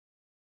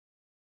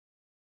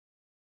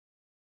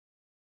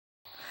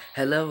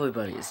Hello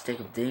everybody, it's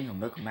Jacob Ding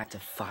and welcome back to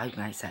Five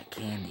Nights at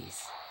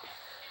Candy's.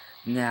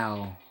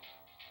 Now,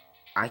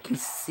 I can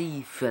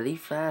see Freddy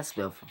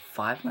Fazbear from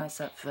Five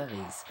Nights at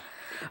Freddy's.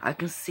 I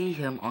can see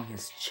him on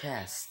his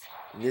chest.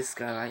 This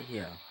guy right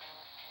here.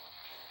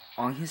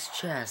 On his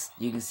chest,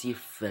 you can see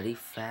Freddy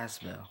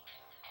Fazbear.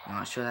 I'm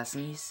not sure that's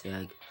an Easter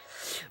egg.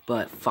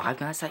 But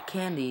Five Nights at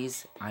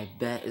Candy's, I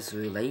bet is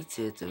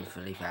related to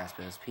Freddy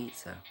Fazbear's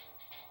Pizza.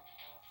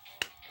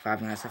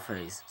 Five Nights at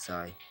Freddy's,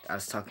 sorry. I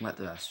was talking about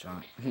the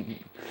restaurant.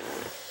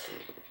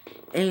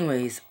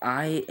 Anyways,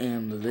 I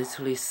am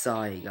literally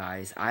sorry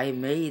guys. I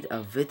made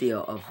a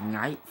video of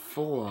night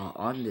 4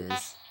 on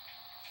this,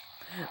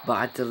 but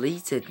I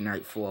deleted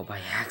night 4 by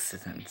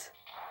accident.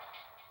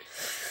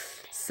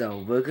 So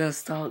we're gonna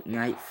start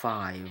night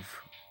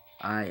 5.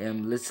 I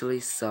am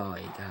literally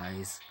sorry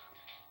guys.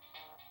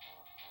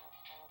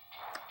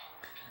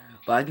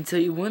 But I can tell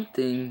you one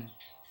thing.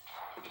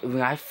 When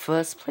I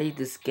first played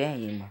this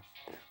game,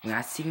 when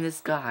I seen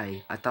this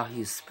guy, I thought he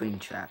was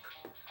Springtrap.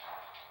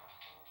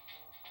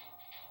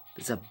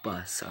 There's a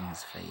bus on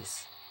his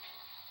face.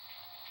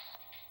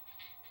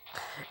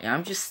 And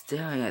I'm just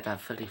staring at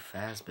that Freddy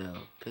Fazbear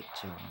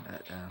picture on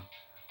that though.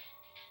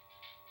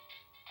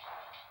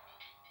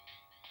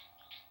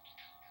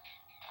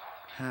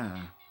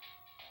 Huh.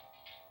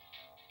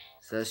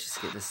 So let's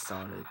just get this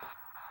started.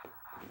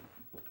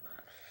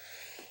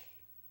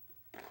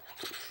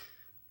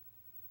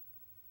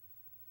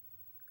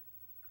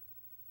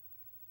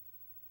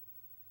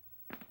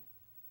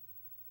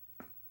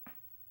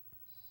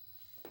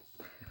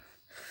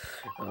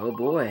 Oh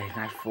boy,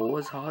 night 4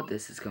 is hard.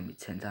 This is gonna be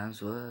 10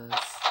 times worse.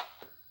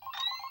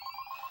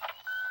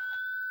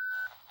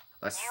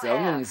 But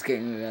someone's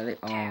getting really.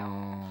 Oh.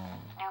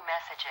 New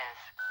messages.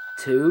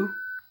 2?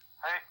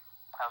 Hey,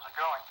 how's it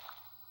going?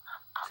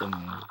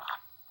 Someone.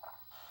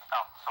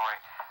 Oh, sorry.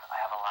 I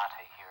have a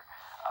latte here.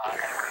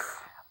 Anyway,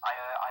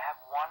 I have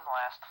one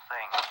last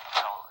thing to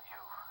tell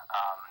you.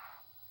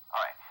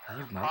 Alright. I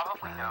You heard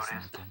probably multipliers in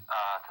noticed the game.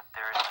 that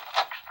there is an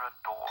extra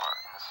door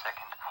in the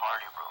second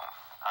party room,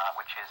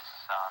 which is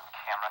on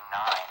camera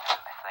 9,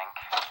 I think.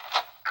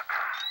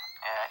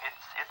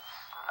 It's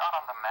not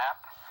on the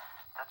map.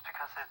 That's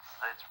because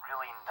it's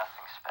really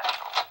nothing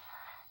special.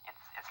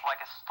 It's like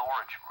a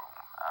storage room.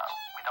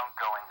 We don't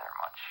go in there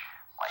much.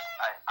 Like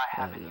I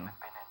haven't even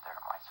been in there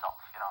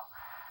myself, you know.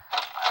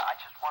 I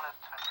just wanted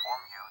to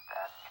inform you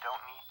that you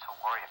don't need to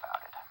worry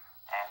about it,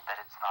 and that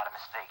it's not a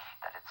mistake,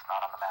 that it's not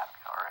on the map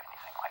or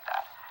anything like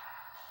that.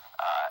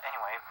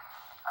 Anyway,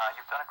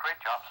 you've done a great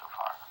job so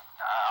far.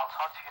 I'll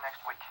talk to you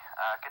next week.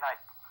 Good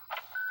night.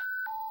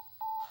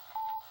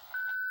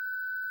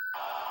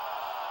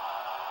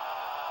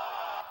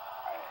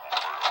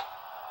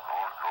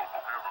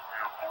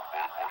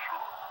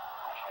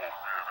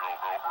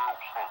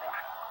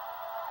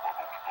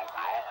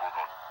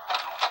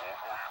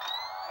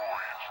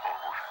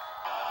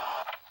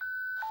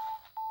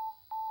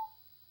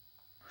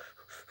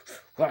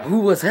 Well, who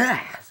was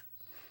that?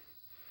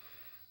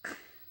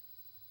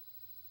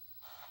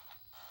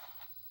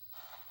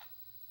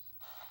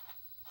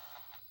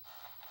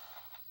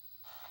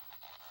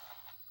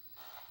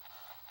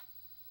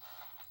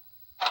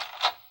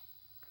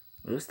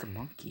 Where's the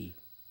monkey?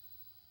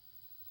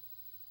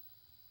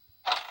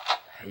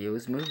 He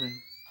was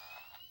moving.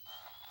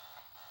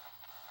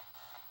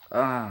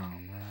 Oh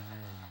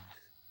man,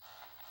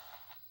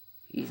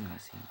 he's not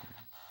seeing that.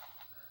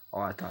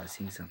 Oh, I thought I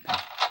seen something.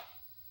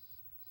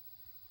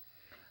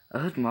 I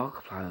heard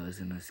multipliers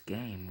in this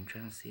game. I'm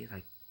trying to see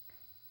like.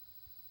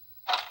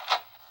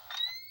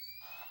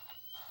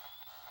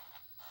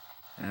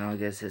 And I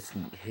guess it's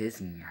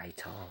his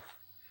night off.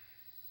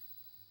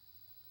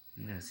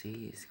 I'm gonna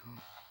see it's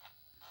gone.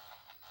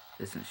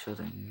 Doesn't show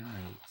the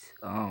night.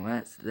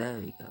 Oh, there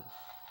we go.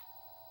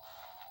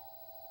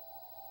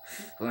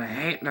 Well, I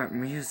hate that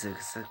music.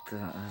 It's like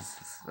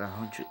it's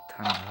 100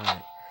 times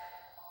high.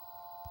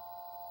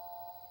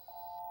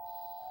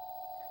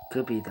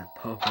 Could be that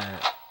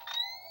puppet.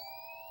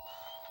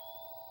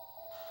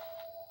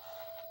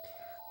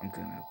 I'm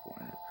gonna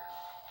avoid it.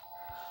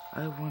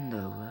 I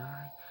wonder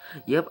why.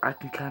 Yep, I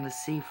can kind of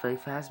see Freddy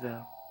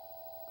Fazbear.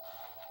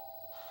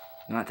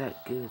 Not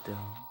that good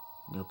though.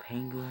 No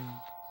penguin.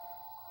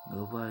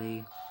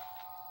 Nobody.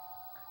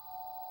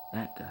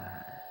 That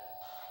guy.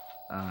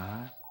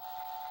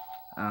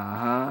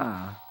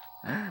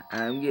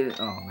 I'm getting.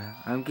 Oh man,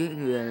 I'm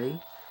getting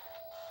ready.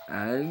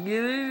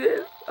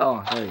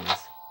 Oh, there he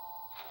is.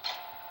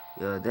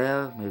 You're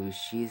there. Maybe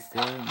she's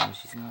there. Maybe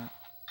she's not.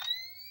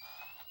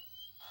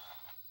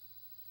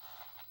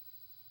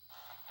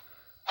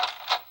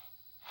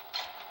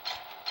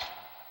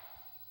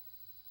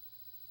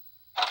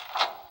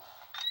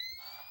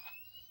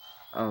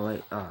 Oh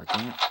wait. Oh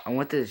damn it. I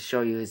wanted to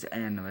show you his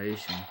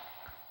animation.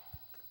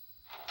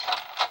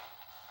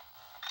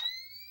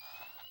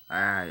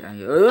 Alright.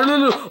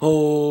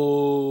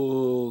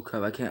 Oh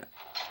crap!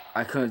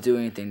 I couldn't do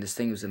anything. This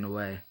thing was in the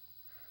way.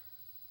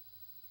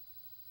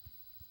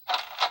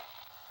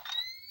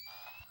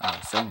 Oh,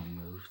 someone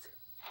moved.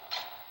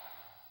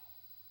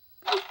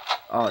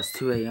 Oh, it's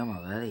 2 a.m.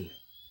 already.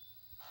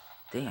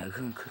 Dang, I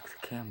couldn't click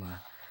the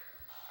camera.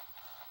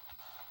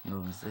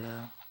 No one's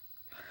there.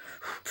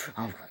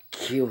 I'm gonna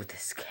kill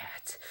this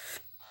cat.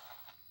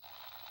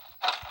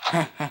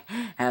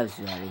 I was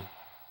ready.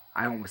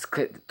 I almost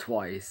clicked it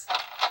twice.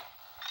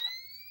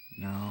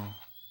 No,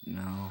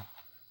 no,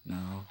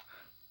 no.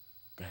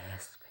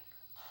 That's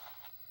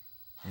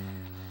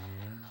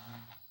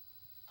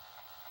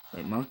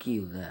wait, monkey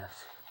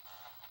left.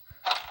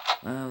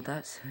 Well,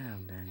 that's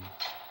him then.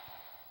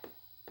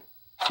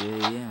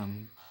 2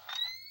 a.m.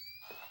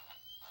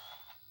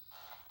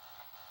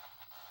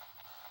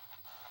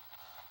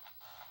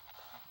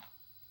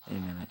 Wait a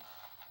minute.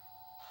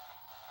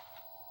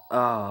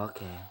 Oh,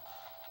 okay.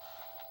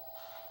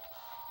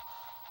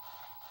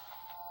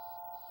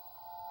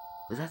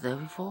 Was that there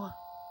before?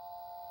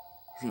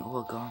 It's an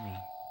origami.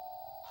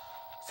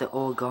 It's an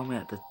origami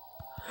at the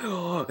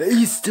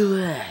Easter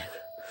egg!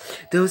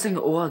 There was an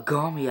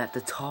origami at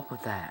the top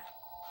of that.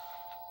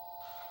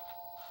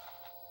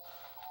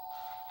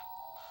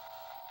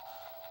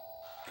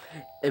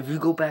 If you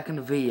go back in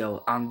the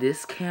video, on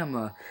this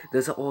camera,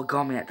 there's an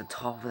origami at the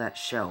top of that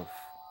shelf.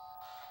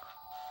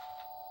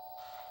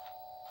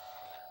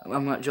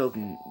 I'm not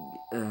joking.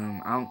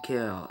 I don't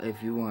care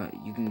if you want.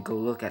 You can go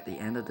look at the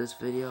end of this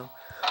video,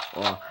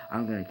 or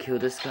I'm gonna kill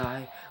this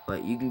guy.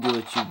 But you can do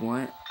what you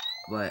want.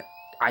 But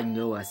I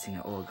know I seen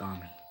an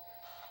origami.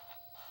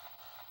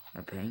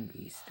 The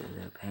penguins,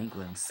 the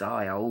penguin.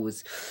 Sorry, I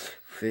always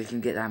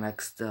freaking get that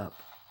mixed up.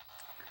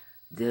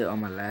 Did it on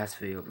my last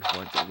video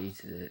before I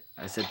deleted it.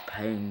 I said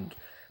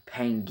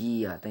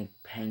Pangi, I think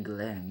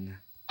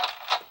Pangolin.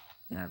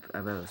 Yeah,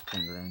 I bet it was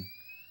Pangolin.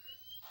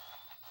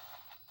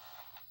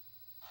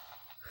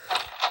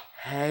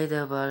 Hey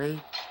there,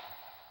 buddy.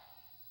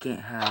 Can't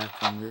hide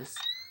from this.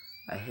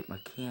 I hit my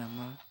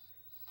camera.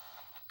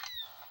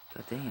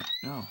 God dang it,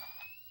 no.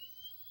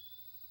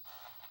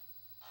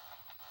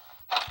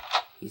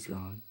 He's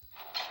gone.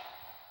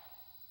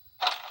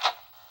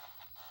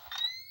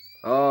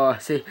 Oh,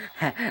 see,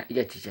 I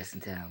got you just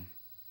in time.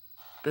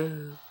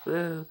 Boo,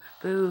 boo,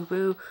 boo,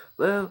 boo,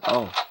 boo.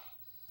 Oh.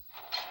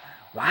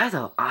 Why are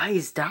the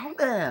eyes down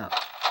there?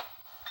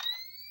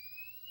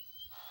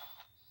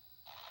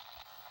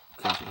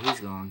 Okay, so he's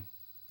gone.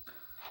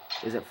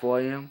 Is it 4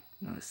 a.m.?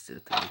 No, it's still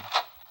 3.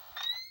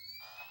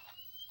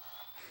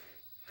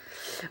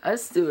 I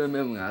still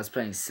remember when I was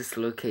playing Sister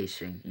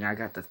Location. I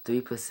got the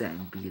 3%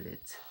 and beat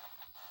it.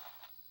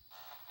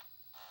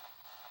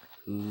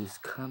 Who's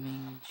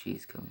coming?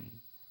 She's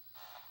coming.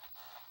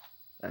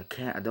 I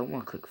don't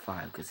want to click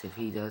 5 because if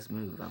he does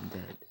move, I'm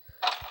dead.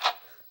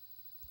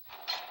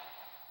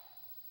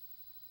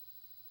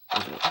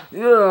 Okay.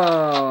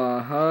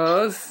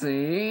 Yeah,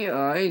 see,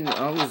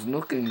 I was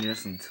looking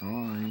just in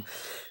time.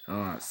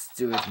 Oh,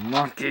 stupid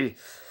monkey.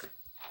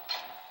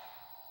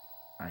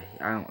 I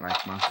don't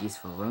like monkeys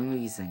for one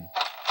reason.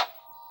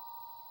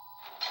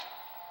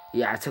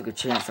 Yeah, I took a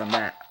chance on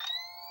that.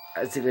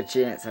 I took a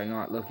chance on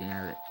not looking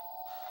at it.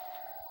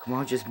 Come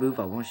on, just move.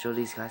 I want to show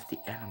these guys the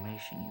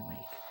animation you make.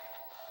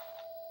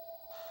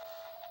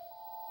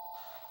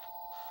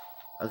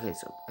 Okay,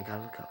 so I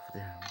gotta look out for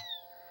them.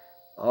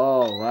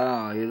 Oh,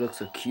 wow, you look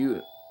so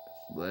cute.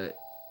 But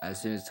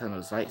as soon as I turn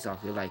those lights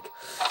off, you're like,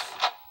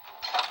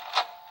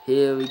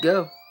 here we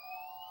go.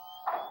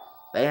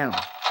 Bam.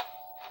 Okay,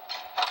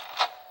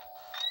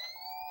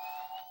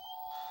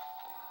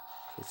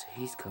 so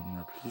he's coming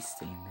up. He's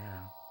staying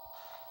there.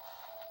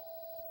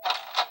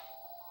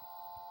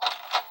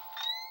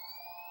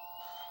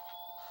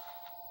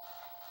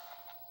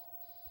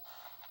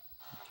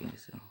 Okay,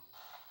 so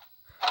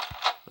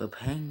the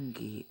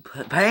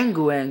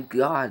penguin,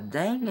 god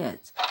dang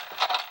it.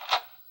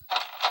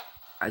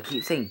 I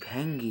keep saying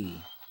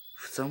pengy.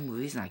 For some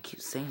reason I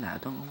keep saying that, I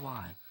don't know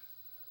why.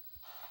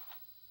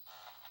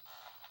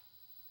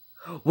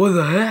 What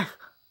the heck?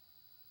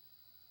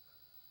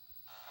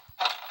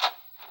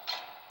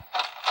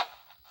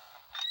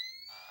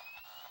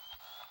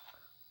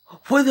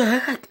 What the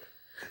heck?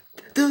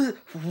 Dude,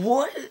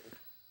 what?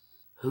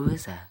 Who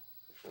is that?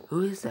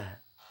 Who is that?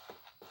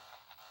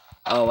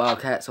 Oh wow,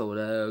 cat's over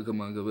there.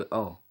 Come on, go.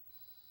 Oh.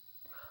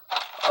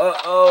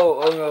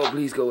 Oh no,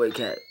 please go away,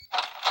 cat.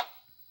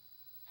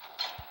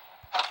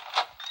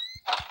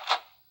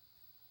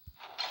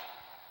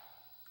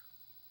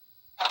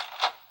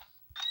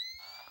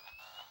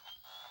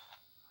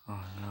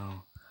 Oh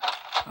no.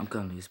 I'm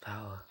gonna lose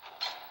power.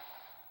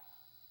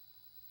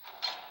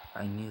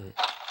 I knew it.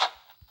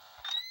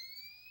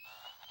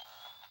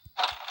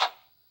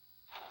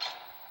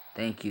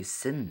 Thank you,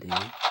 Cindy.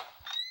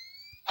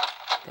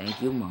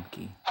 Thank you,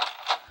 monkey.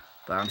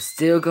 But I'm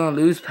still gonna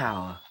lose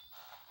power.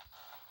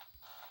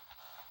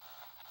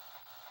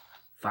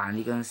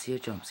 Finally gonna see a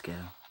jump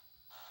scare.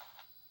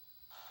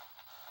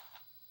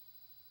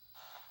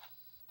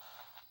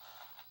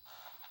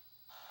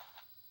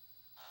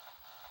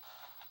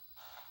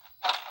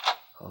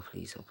 Oh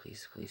please,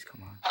 please,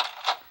 come on.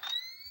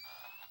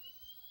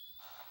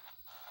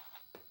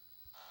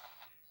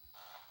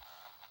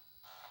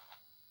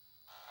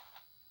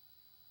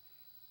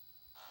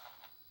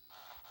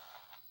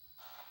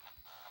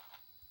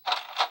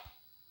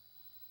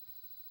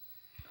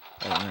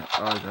 man.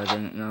 Oh god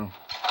dang it, no.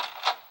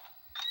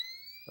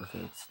 Okay,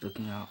 it's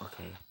looking out.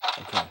 Okay.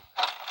 Okay.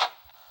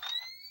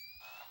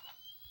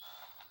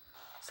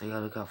 So you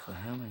gotta look out for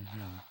him and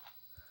him.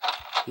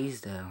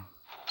 He's there.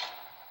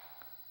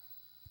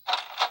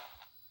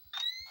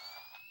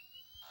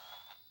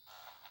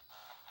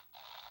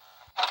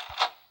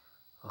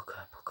 Oh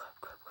crap, oh crap,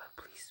 crap, crap,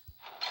 please.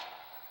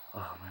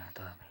 Oh man, I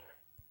thought I made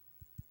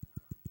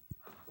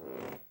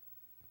it.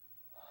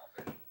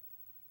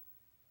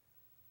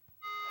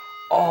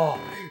 Oh,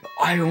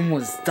 I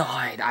almost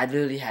died. I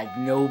literally had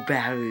no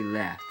battery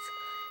left.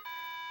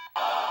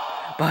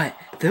 But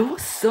there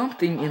was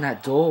something in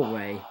that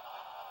doorway.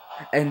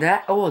 And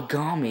that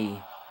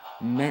origami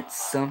meant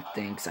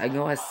something. So I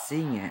know I was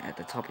seeing it at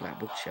the top of that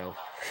bookshelf.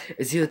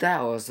 It's either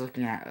that or I was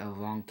looking at a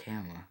wrong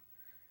camera.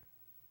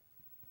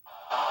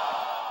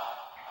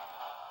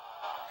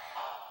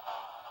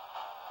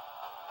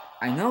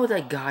 I know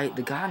that guy,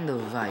 the guy on the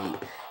right,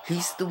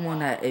 he's the one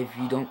that if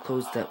you don't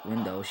close that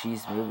window,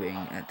 she's moving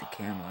at the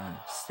camera,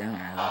 staring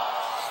at her.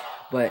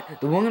 But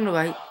the one on the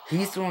right,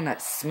 he's the one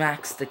that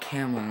smacks the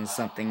camera on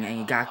something and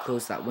you gotta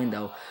close that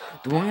window.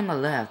 The one on the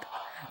left,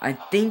 I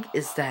think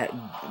it's that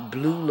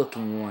blue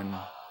looking one.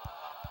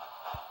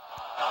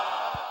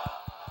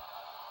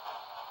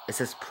 It's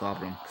his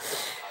problem.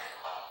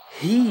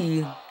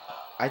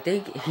 I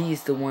think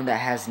he's the one that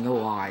has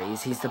no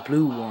eyes. He's the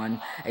blue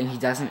one, and he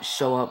doesn't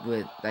show up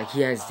with, like, he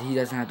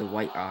doesn't have the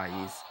white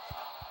eyes.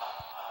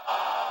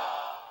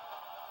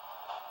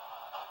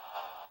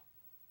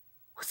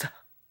 What's that?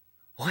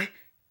 What?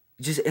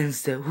 It just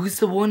ends there. Who's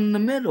the one in the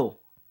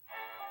middle?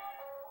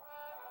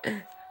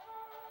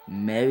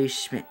 Mary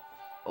Schmidt.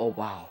 Oh,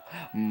 wow.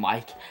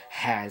 Mike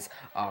has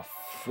a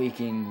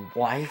freaking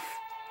wife.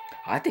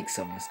 I think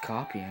someone's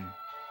copying.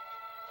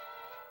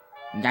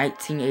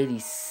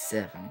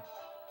 1987.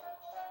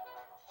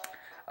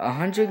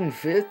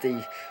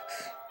 150.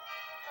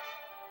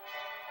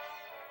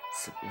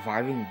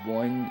 Surviving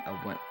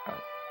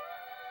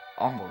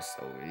almost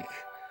a week.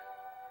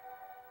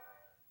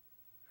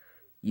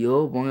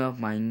 You're one of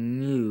my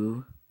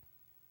new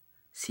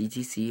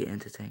CTC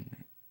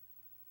Entertainment.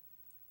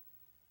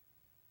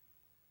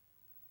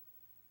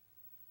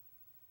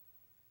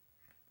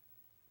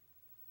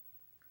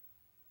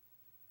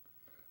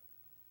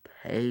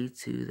 Pay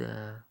to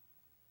the...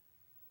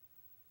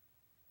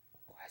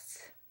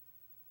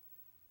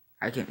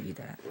 I can't read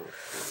that.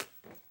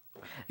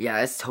 Yeah,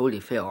 it's totally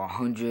fair.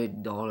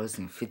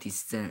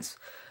 $100.50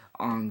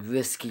 on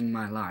risking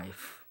my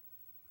life.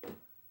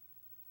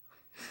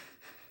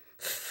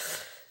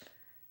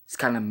 It's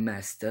kind of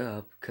messed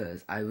up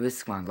because I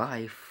risked my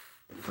life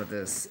for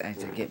this and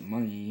to get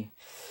money.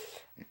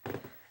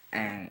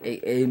 And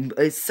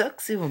it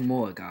sucks even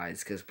more,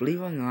 guys, because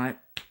believe it or not,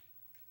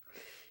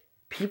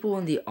 people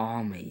in the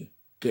army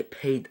get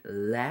paid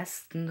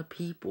less than the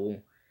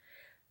people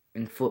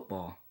in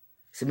football.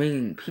 So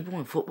meaning people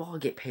in football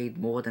get paid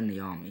more than the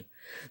army.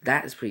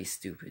 That is pretty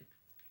stupid.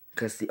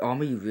 Because the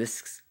army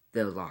risks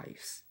their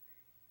lives.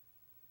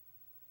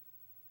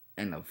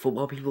 And the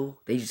football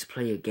people, they just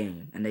play a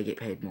game and they get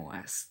paid more.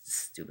 That's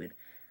stupid.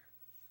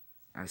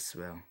 I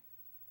swear.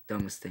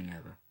 Dumbest thing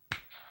ever.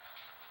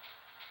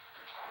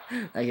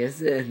 Like I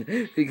said,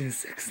 freaking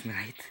 6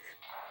 night.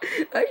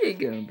 I ain't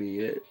gonna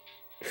beat it.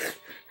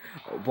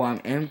 Well, I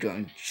am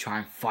going to try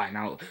and find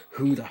out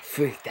who the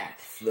frick that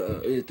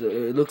it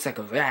looks like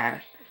a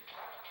rat.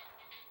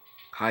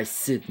 Hi,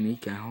 Sydney.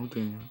 Can I honk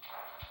your nose?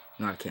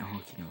 No, I can't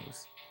honk your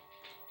nose.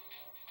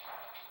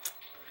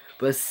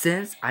 But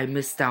since I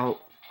missed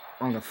out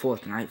on the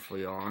 4th night for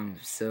y'all, I'm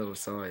so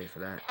sorry for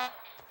that.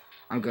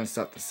 I'm gonna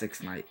start the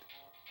 6th night.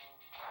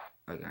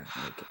 Okay.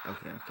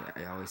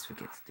 I always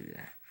forget to do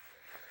that.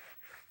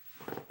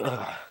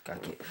 Ugh,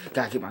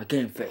 gotta get my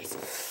game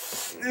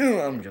face.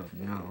 I'm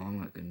joking. No, I'm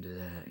not gonna do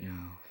that. You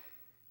know.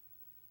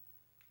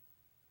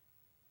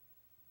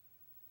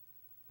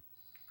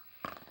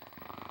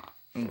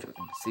 I'm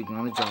joking. Sleeping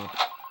on the job.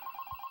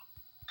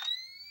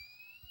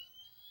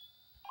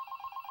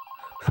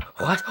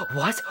 What?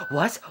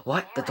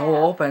 The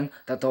door open.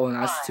 The door.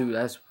 That's too.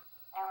 That's.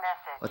 New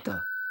message. What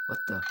the?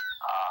 Hello?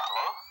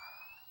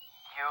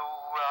 You,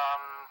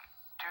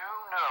 do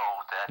know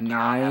that you don't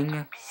 9.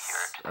 have to be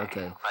here today,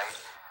 Okay. right?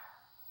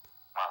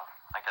 Well,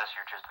 I guess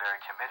you're just very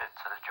committed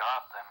to the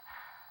job then.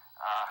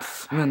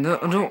 Man,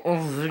 they're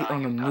already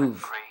on the you've done a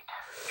move. great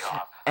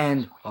job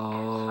And this week.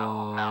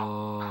 So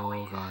now,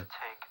 please god.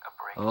 take a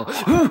break. Oh,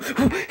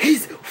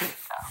 he's. See you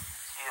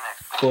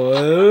next week.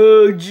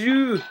 Fuck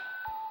you.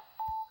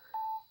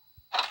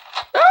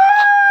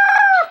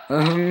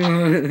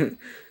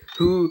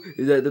 Who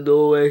is at the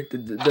doorway?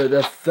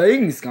 The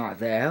thing's not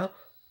there.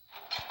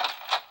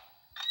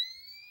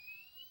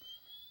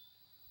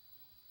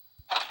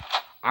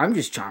 I'm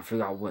just trying to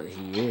figure out what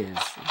he is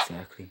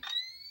exactly.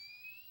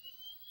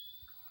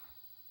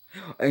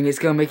 And it's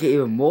gonna make it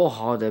even more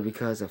harder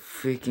because of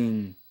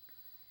freaking...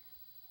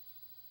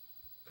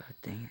 God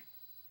dang it.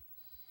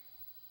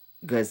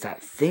 Because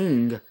that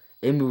thing,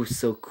 it moves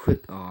so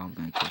quick. Oh, I'm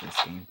gonna kill this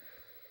game.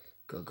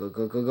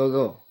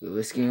 Go. You're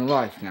risking your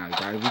life now. You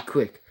gotta be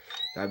quick.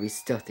 Gotta be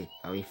stealthy.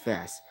 Gotta be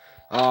fast.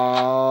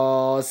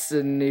 Oh,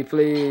 Sydney,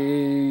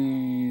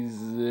 please.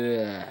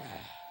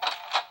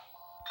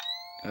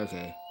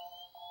 Okay.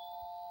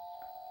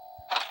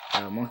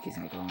 Monkey's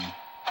not going.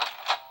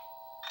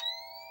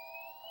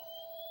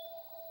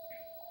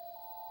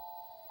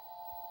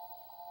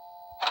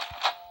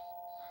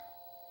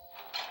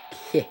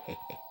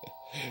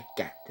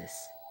 Got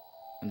this.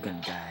 I'm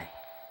gonna die.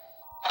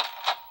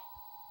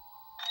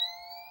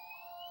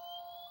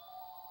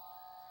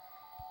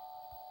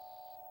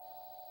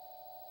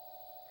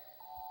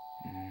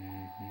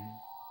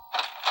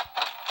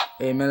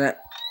 Wait a minute.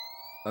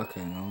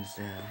 Okay, no one's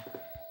there.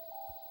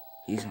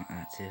 He's not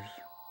active.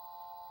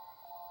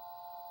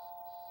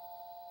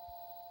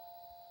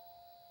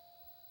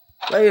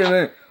 Wait a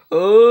minute.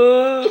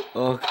 Oh,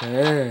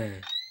 okay.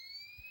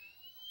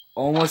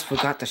 Almost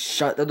forgot to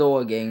shut the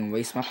door again and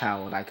waste my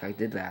power like I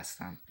did last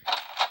time. I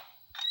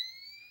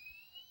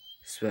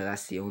swear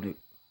that's the only...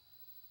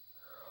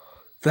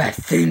 That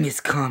thing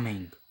is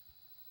coming!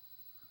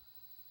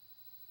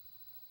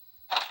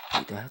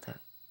 Wait, do I have that?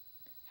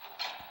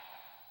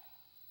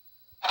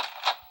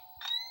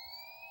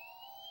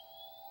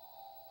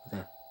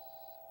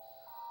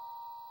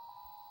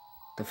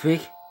 The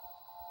freak?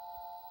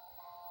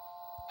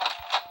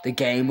 The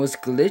game was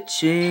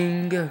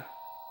glitching.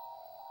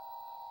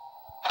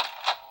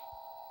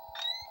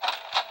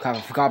 Crap,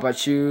 I forgot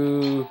about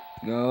you.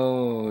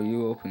 No,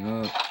 you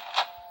open up.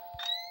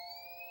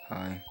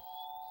 Hi.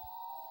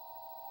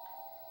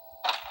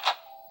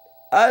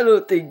 I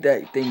don't think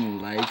that thing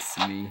likes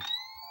me.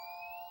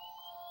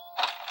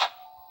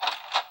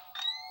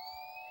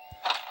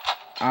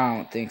 I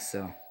don't think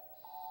so.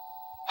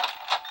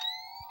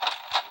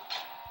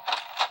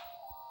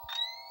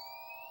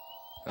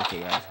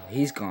 Okay, guys,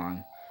 he's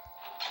gone.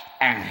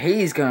 And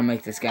he's gonna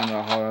make this game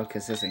a horror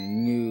because there's a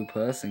new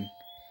person.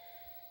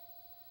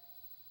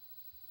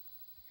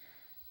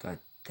 God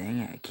dang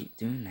it, I keep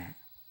doing that.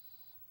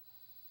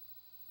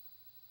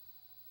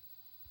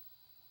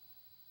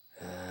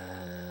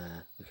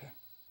 Okay.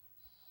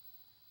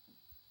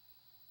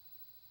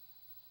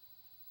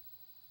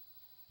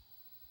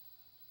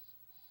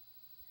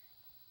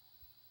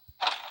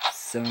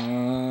 So...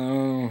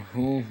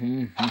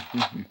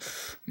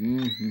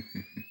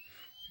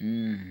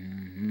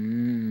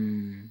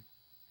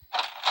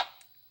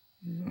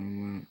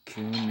 I'm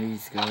killing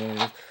these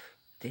guys.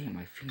 Damn,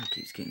 my finger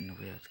keeps getting in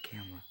the way of the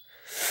camera.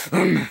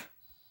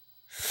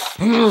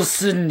 Oh,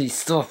 Sydney,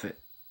 stop it.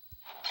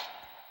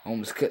 I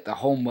almost clicked the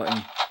home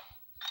button.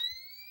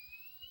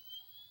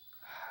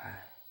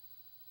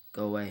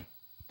 Go away.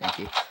 Thank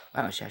you.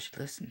 Wow, she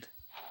actually listened.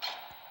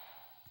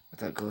 I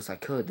thought Ghost I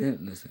Could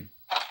didn't listen.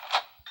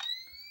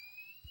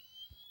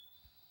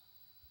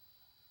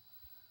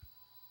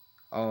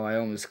 Oh, I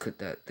almost clicked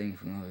that thing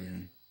for no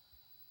reason.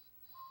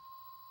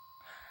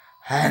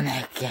 Oh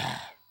my god.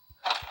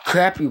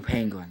 Crap, you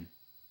penguin.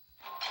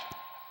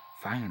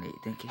 Finally,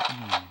 thank you for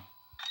me.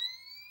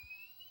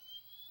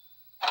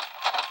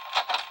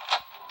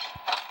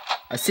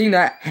 I seen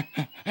that.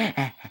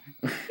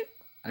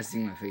 I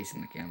seen my face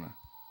in the camera.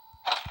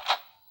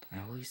 I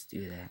always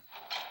do that.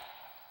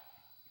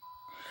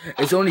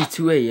 It's only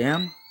 2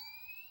 a.m.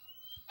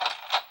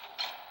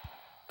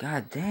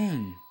 God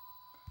dang.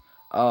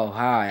 Oh,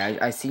 hi.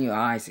 I seen your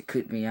eyes. It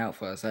clipped me out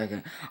for a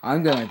second.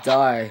 I'm gonna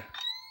die.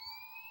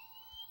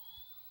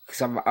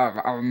 Because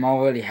I'm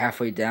already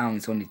halfway down.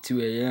 It's only 2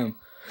 a.m.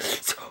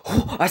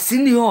 Oh, I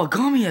seen the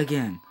origami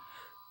again.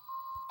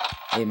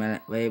 Wait a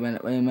minute. Wait a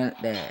minute. Wait a minute.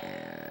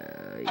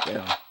 There you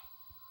go.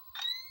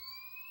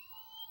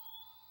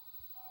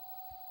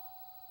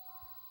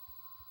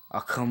 Oh,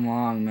 come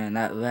on, man.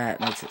 That rat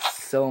makes it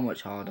so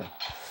much harder.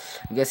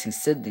 I'm guessing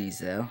Sydney's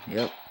there.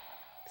 Yep.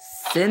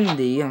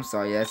 Cindy. I'm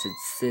sorry. I said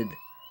Sid.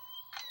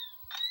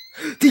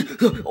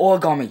 Look,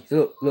 origami.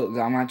 Look, look.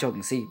 I'm not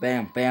joking. See?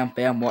 Bam, bam,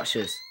 bam. Watch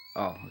this.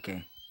 Oh,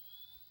 okay.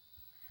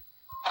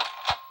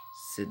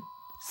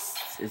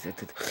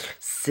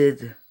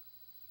 Sid.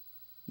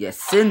 Yeah,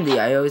 Cindy.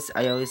 I always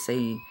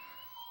say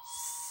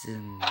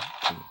Cindy.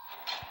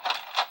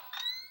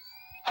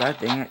 God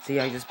dang it. See,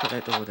 I just put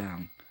that door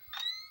down.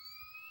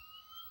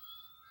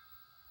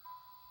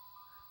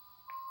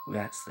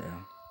 That's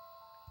there.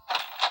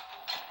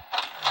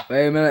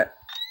 Wait a minute.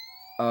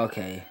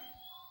 Okay.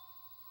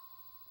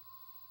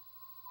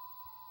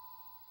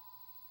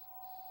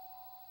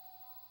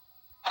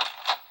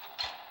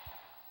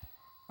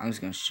 I'm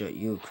just gonna shoot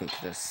you quick,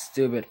 the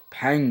stupid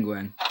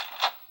penguin.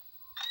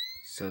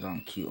 So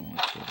don't cute when we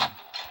kill him.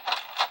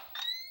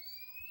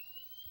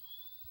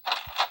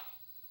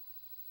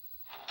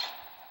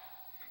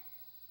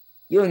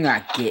 You're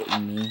not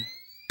getting me.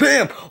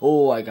 Bam!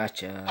 Oh, I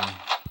gotcha.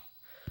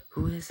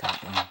 Who is that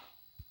then?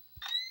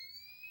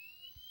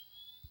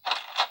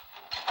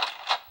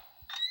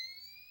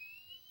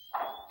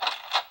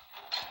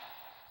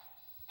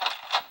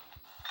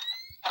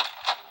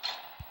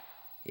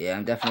 Yeah,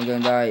 I'm definitely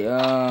gonna die.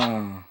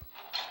 Oh,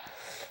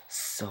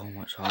 so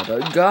much harder.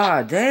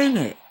 God dang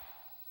it!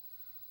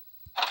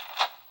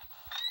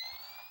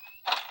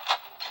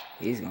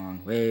 He's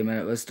gone. Wait a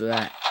minute, let's do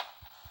that.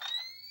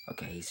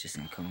 Okay, he's just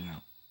not coming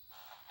out.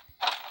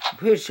 I'm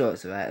pretty sure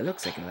it's a rat. It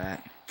looks like a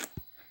rat.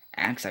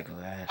 Acts like a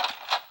rat.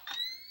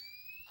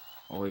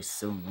 Always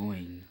so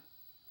annoying.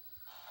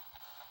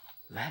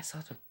 Rats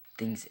are the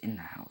things in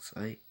the house,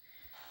 right?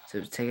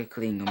 So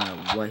technically, no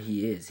matter what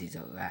he is, he's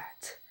a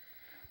rat.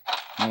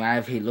 No matter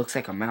if he looks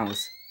like a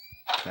mouse,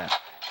 crap,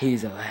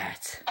 he's a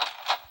rat.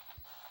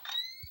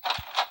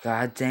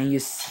 God dang you,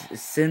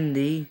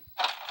 Cindy.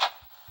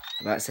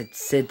 I said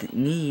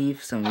Sydney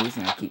for some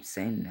reason. I keep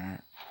saying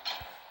that.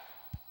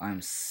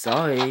 I'm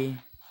sorry.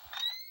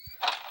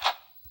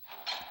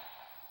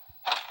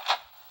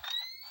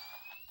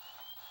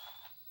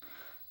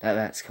 That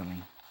rat's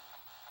coming.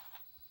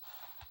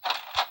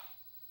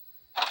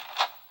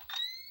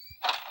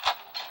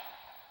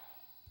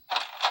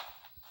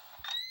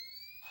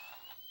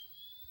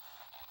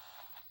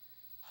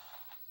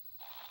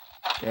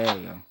 There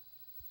you go.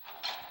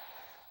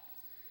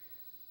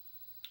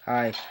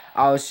 Hi.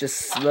 I was just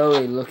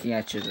slowly looking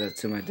at you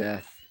to my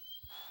death.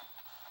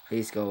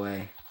 Please go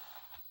away.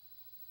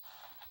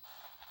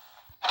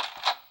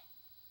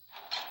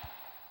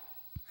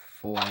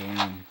 "4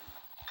 a.m.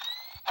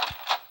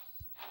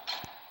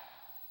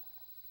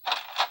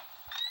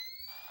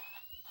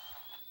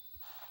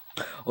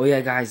 Oh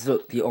yeah, guys,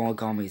 look, the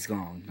origami's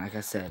gone. Like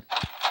I said,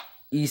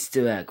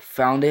 Easter egg,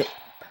 found it.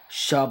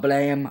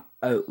 Shablam.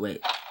 Oh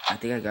wait, I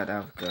think I got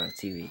out of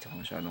TV too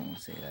much. I don't want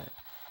to say that.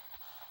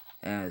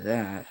 And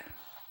that.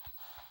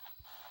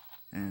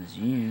 And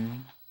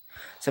you.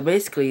 So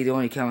basically, the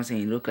only camera thing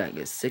you look like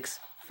is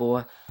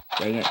 6'4".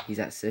 Dang it, he's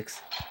at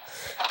 6.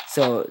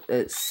 So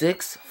it's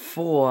 6,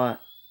 4,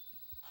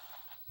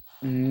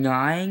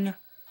 9,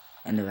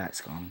 and the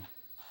rat's gone.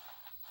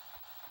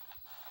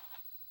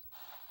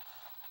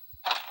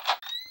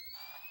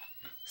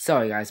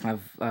 Sorry guys, my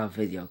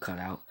video cut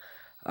out.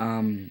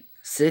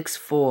 6,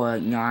 4,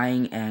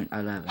 9, and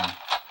 11.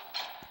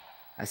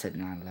 I said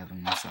 9,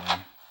 11. I'm sorry.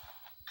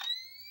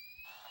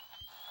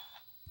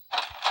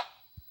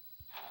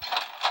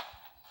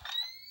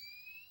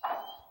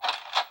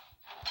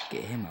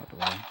 Get him out of the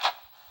way.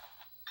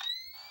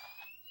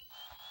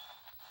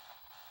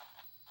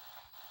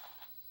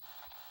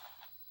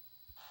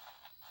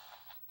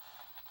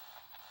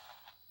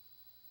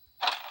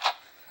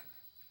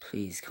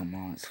 Please, come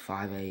on, it's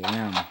 5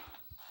 a.m.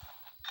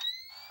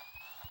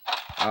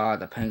 Ah,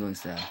 the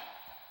penguin's there.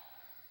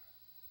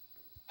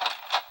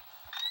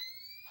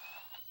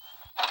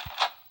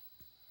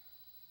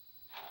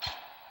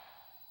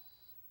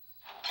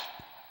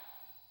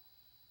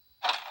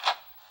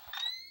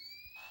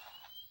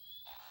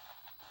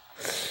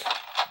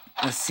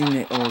 I've seen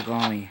the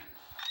origami.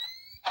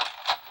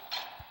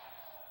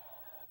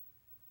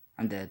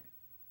 I'm dead.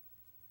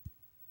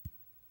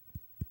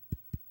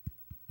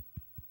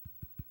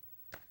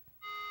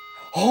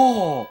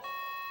 Oh!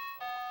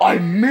 I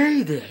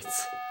made it!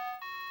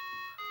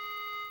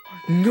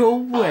 No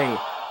way!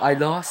 I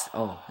lost.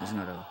 Oh, there's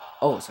another.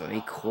 Oh, it's a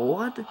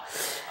record?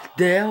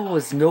 There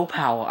was no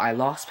power. I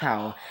lost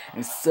power.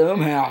 And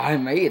somehow I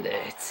made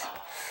it.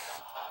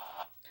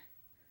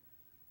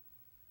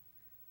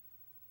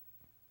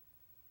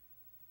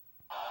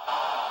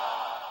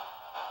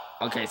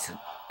 Okay, so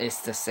it's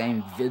the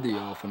same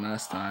video from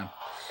last time.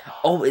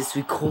 Oh, it's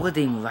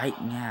recording right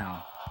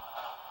now.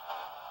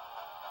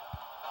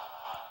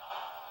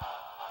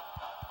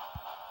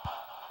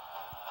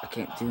 I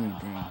can't do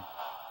anything.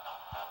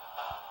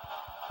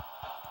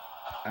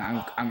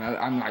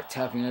 I'm like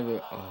tapping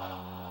everywhere.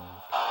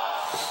 Oh.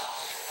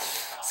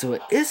 So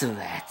it is a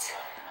rat.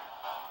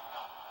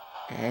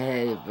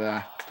 Hey,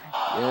 bruh.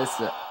 Yes,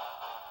 sir.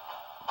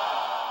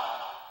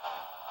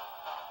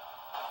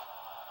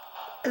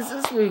 Is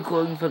this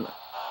recording for...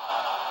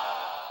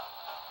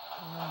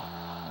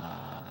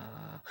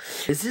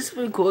 Is this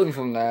recording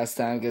from last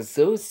time? Because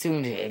those two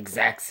in the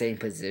exact same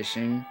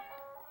position.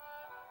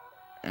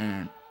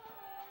 And...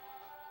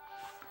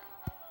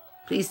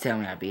 Please tell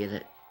me I beat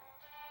it.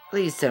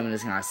 Please tell me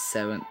this guy's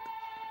 7th.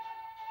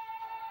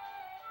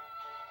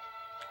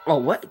 Oh,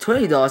 what?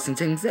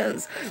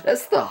 $20.10.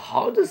 That's the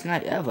hardest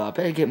night ever. I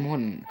better get more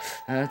than...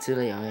 too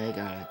late. Oh, yeah, I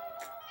got it.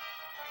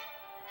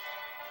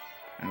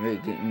 I'm really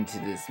getting into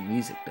this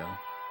music, though.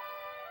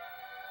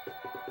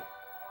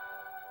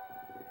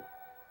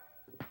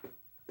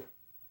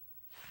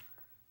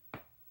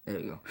 There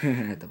we go. I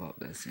had to pop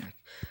this.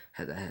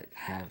 Had to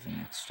have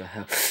an extra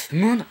help.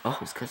 Oh,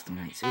 it's custom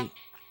night. Sweet.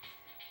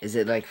 Is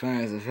it like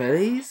Friends and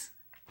Freddy's?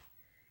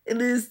 It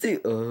is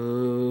too.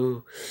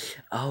 Oh.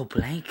 Oh,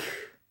 blank.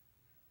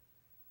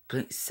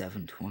 Blank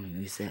 720.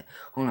 Who's that?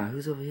 Hold on.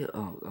 Who's over here?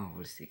 Oh,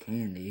 what's the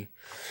candy?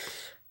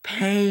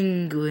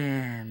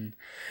 Penguin.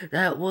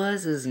 That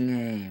was his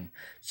name.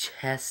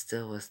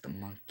 Chester was the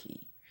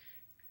monkey.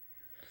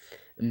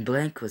 And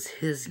blank was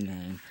his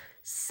name.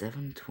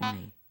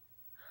 720.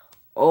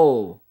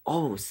 Oh,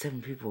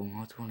 7 people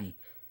on 20.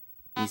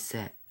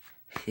 Reset.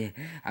 Yeah,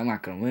 I'm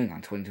not gonna win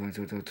on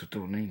 2020,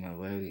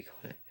 whatever you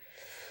call it.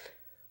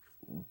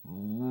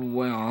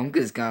 Well, I'm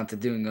just going to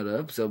do another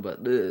episode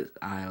about this.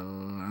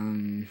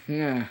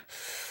 Yeah,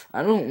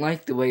 I don't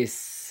like the way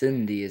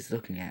Cindy is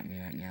looking at me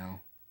right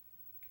now.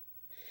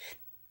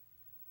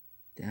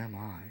 damn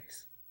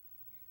eyes.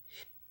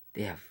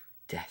 They have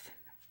death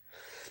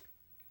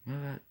in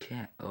them. What about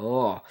cat?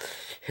 Oh,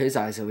 his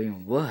eyes are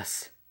even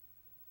worse.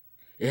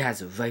 It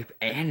has rape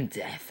and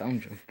death.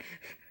 I'm joking.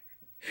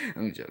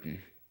 I'm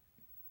joking.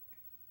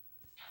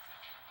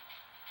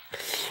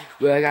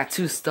 Well, I got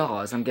 2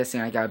 stars. I'm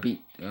guessing I gotta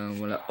beat.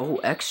 Oh,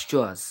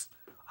 extras.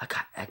 I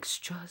got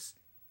extras.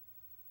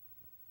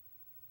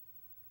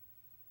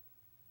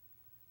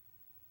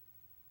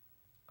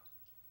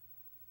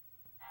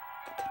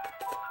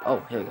 Oh,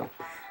 here we go.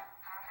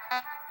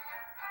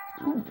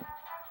 Ooh.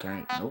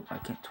 Can I? Nope, I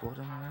can't twirl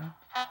them around.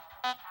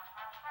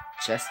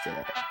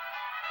 Chester.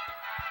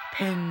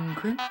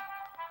 Penguin.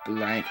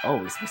 Blank. Oh,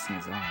 he's missing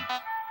his arm.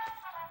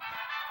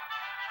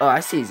 Oh, I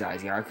see his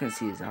eyes. Yeah, I couldn't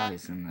see his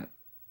eyes in the.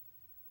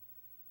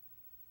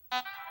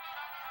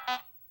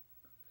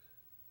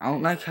 I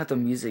don't like how the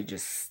music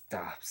just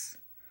stops.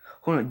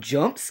 Hold on,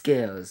 jump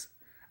scares.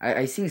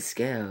 I seen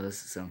scares,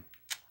 so.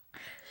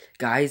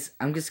 Guys,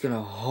 I'm just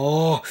gonna.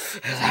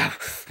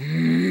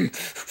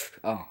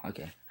 Oh,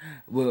 okay.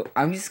 Well,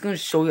 I'm just gonna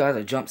show y'all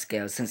the jump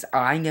scares since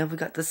I never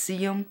got to see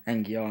them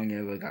and y'all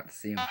never got to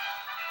see them.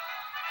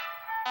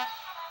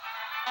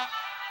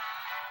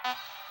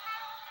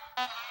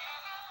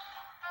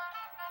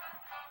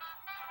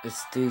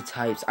 It's 3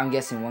 types. I'm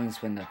guessing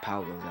one's when the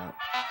power goes out.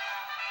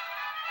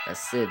 That's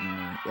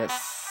Sydney. That's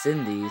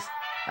Cindy's.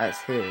 That's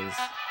his.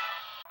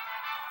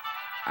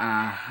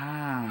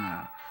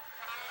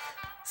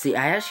 See,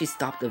 I actually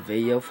stopped the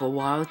video for a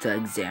while to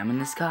examine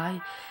this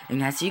guy.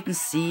 And as you can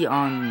see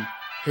on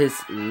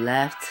his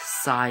left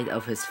side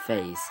of his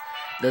face,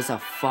 there's a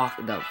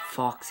the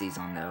foxes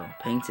on there.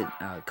 Painted,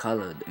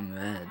 colored in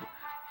red.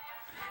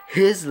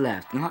 His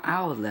left, not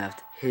our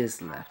left.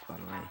 His left, by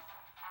the way.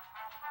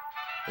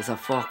 There's a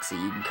foxy,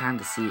 you can kind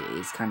of see it,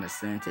 it's kind of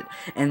slanted.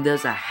 And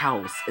there's a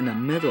house in the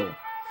middle.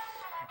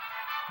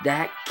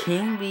 That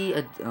can be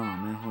a, oh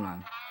man, hold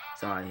on.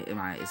 Sorry,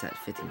 it's at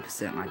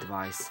 15% my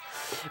device.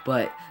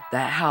 But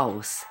that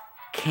house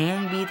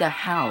can be the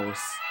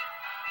house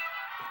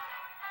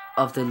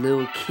of the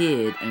little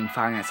kid in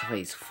Five Nights at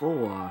Freddy's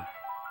 4.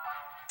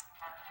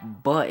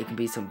 But it can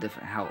be some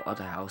different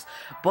other house.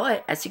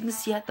 But as you can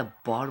see at the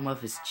bottom of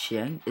his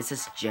chin, it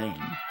says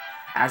Jane.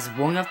 As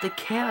one of the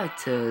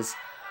characters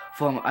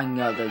from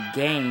another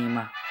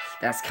game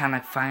that's kind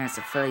of like Five Nights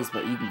at Freddy's,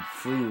 but you can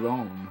free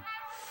roam.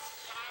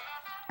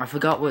 I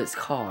forgot what it's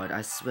called,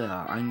 I swear.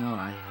 I know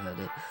I heard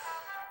it.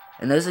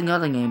 And there's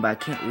another game, but I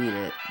can't read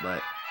it.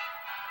 But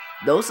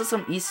those are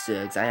some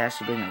Easter eggs I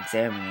actually been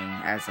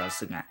examining as I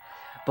was looking at.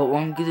 But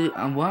what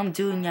I'm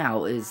doing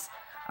now is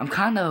I'm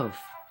kind of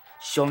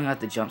showing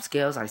out the jump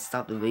scares. I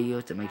stopped the video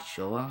to make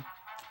sure.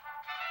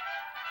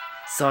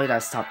 Sorry that I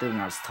stopped it when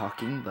I was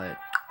talking, but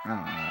I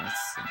don't know.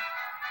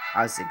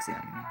 I was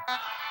examining.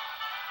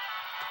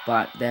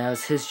 But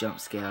there's his jump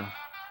scare.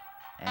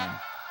 And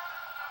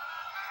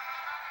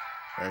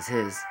there's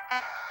his.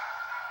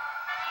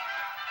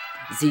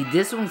 See,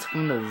 this one's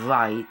from the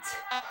right.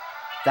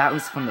 That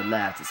one's from the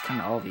left. It's kind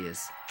of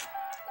obvious.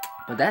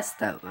 But that's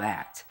the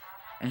rat.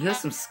 And here's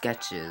some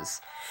sketches.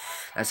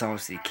 That's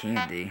obviously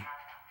Candy.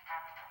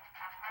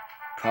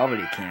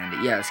 Probably Candy.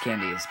 Yeah, it's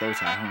Candy. It's bow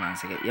tie. Hold on a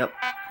second. Yep,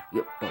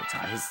 bow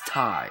tie. His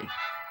tie.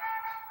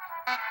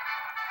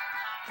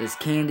 There's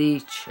Candy.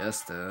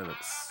 Chester.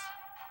 Looks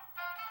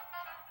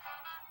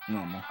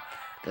normal.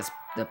 There's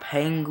the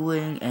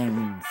Penguin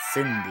and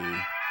Cindy.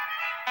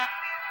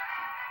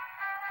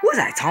 Who is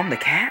that? Tom the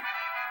cat?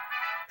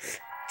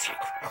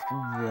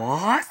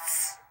 What?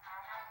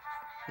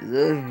 Is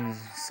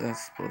this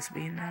supposed to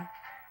be in there?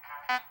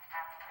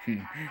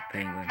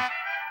 Penguin.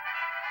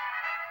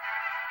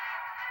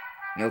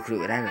 No clue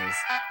what that is.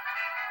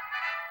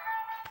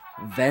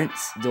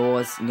 Vents,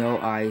 doors, no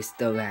eyes,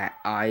 the rat,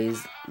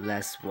 eyes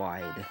less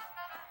wide.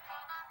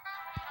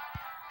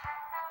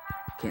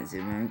 Can't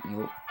zoom in,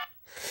 nope.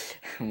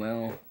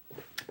 Well.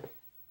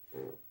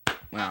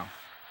 Wow.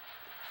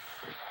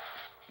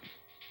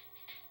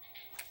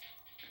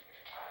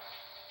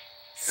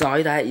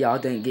 Sorry that y'all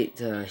didn't get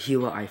to hear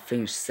what I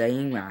finished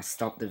saying when I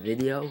stopped the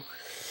video.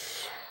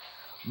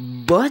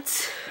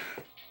 But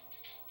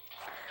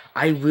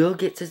I will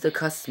get to the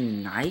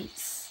custom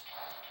nights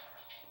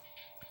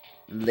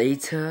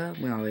later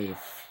when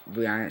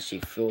I actually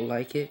feel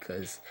like it,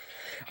 because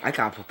I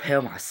gotta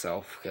prepare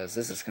myself, because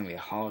this is gonna be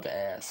hard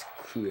ass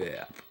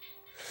crap.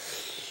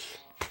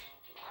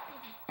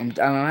 I'm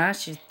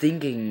actually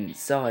thinking,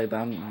 sorry,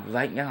 but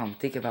right now I'm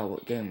thinking about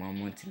what game I'm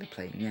wanting to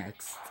play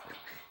next.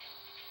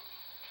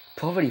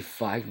 Probably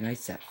Five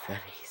Nights at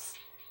Freddy's.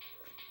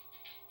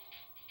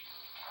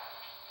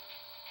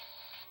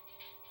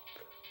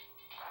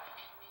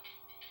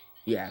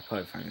 Yeah,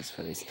 probably Five Nights at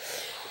Freddy's.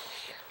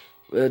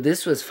 Well,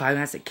 this was Five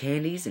Nights at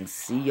Candy's, and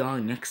see y'all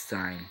next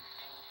time.